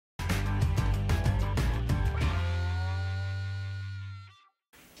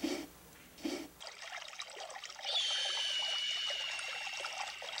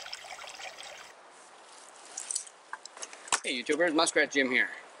Hey YouTubers, Muskrat Jim here,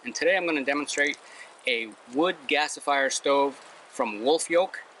 and today I'm going to demonstrate a wood gasifier stove from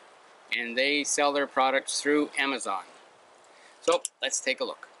Wolfyok, and they sell their products through Amazon. So let's take a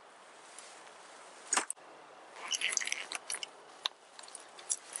look.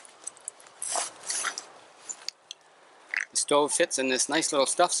 The stove fits in this nice little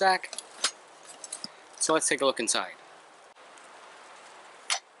stuff sack, so let's take a look inside.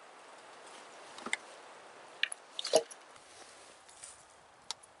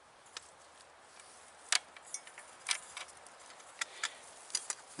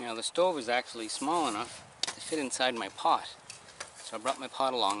 Now the stove is actually small enough to fit inside my pot, so I brought my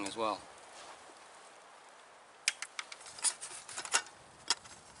pot along as well.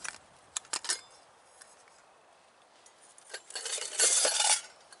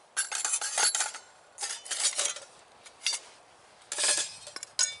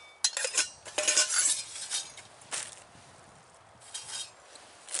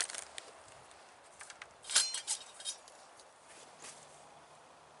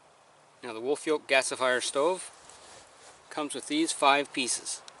 Now the Wolfyok gasifier stove comes with these 5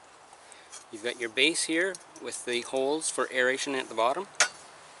 pieces. You've got your base here with the holes for aeration at the bottom.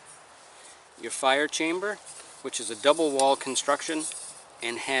 Your fire chamber, which is a double wall construction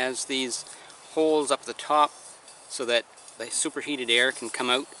and has these holes up the top so that the superheated air can come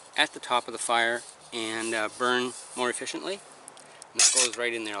out at the top of the fire and burn more efficiently. And that goes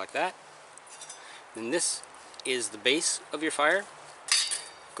right in there like that. Then this is the base of your fire.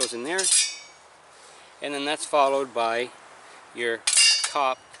 Goes in there. And then that's followed by your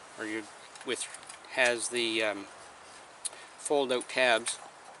top, or your has the fold out tabs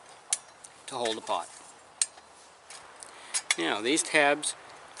to hold the pot. Now these tabs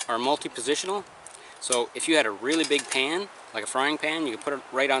are multi-positional, so if you had a really big pan, like a frying pan, you can put it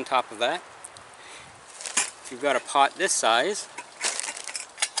right on top of that. If you've got a pot this size,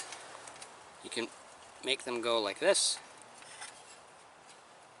 you can make them go like this.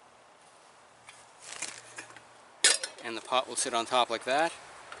 And the pot will sit on top like that.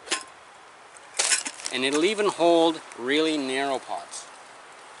 And it'll even hold really narrow pots.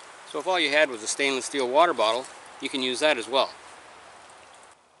 So if all you had was a stainless steel water bottle, you can use that as well.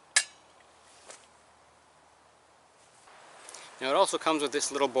 Now it also comes with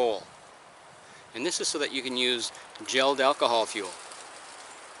this little bowl. And this is so that you can use gelled alcohol fuel.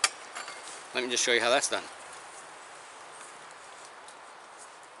 Let me just show you how that's done.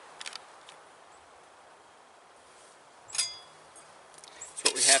 So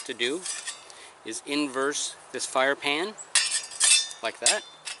what we have to do is inverse this fire pan like that.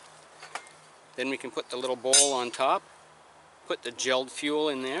 Then we can put the little bowl on top, put the gelled fuel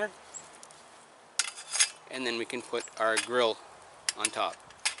in there, and then we can put our grill on top.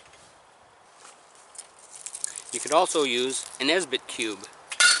 You could also use an Esbit cube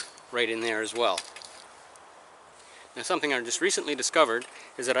right in there as well. Now something I just recently discovered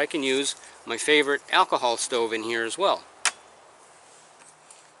is that I can use my favorite alcohol stove in here as well.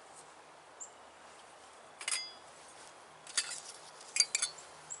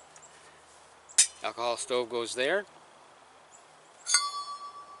 Alcohol stove goes there.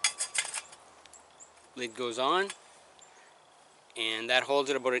 Lid goes on, and that holds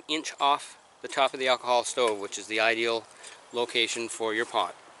it about 1 inch off the top of the alcohol stove, which is the ideal location for your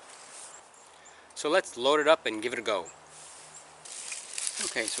pot. So let's load it up and give it a go.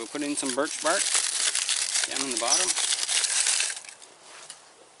 Okay, so we'll put in some birch bark down in the bottom.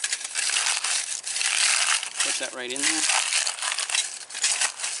 Put that right in there.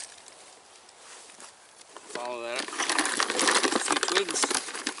 Follow that up with a few twigs.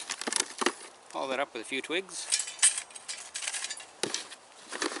 Follow that up with a few twigs.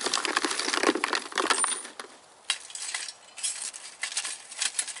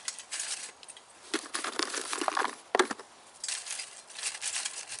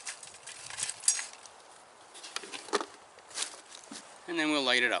 And then we'll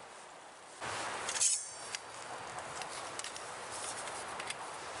light it up.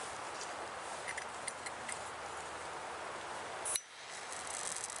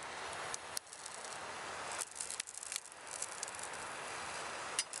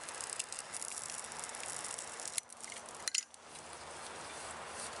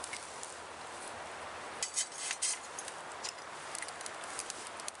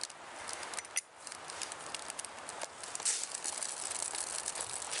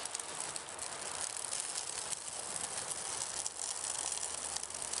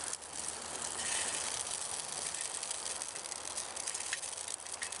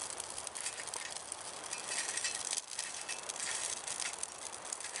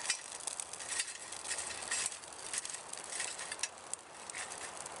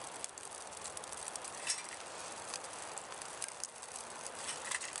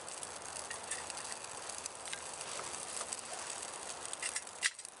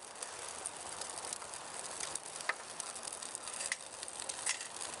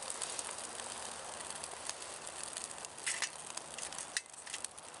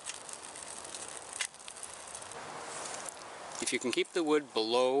 if you can keep the wood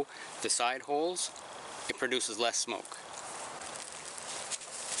below the side holes, it produces less smoke.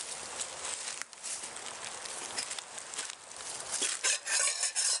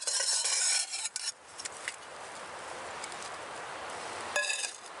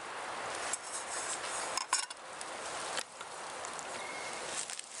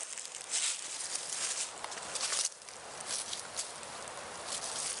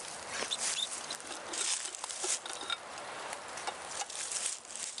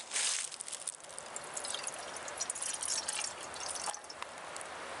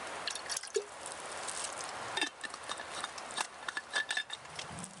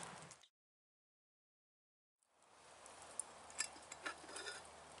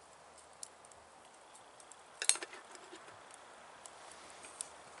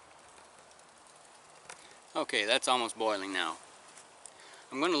 Okay, that's almost boiling now.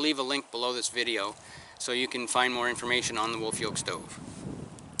 I'm going to leave a link below this video so you can find more information on the Wolfyok stove.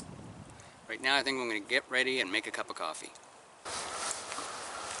 Right now I think I'm going to get ready and make a cup of coffee.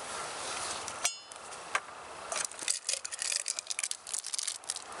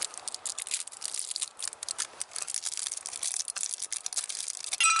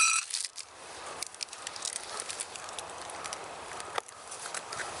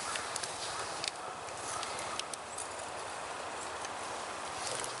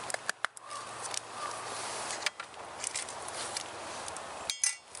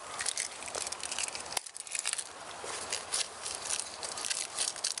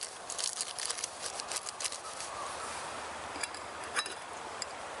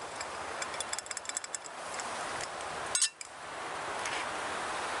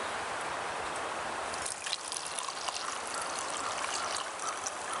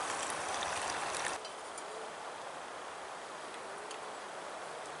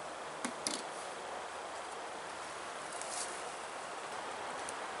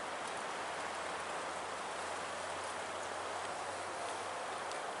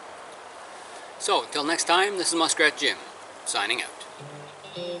 So, till next time, this is Muskrat Jim, signing out.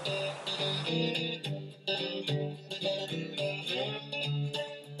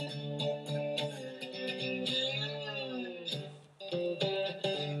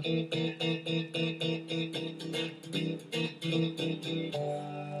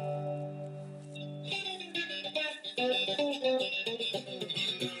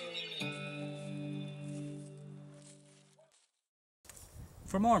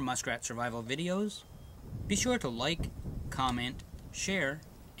 For more muskrat survival videos, be sure to like, comment, share,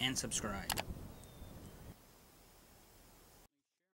 and subscribe.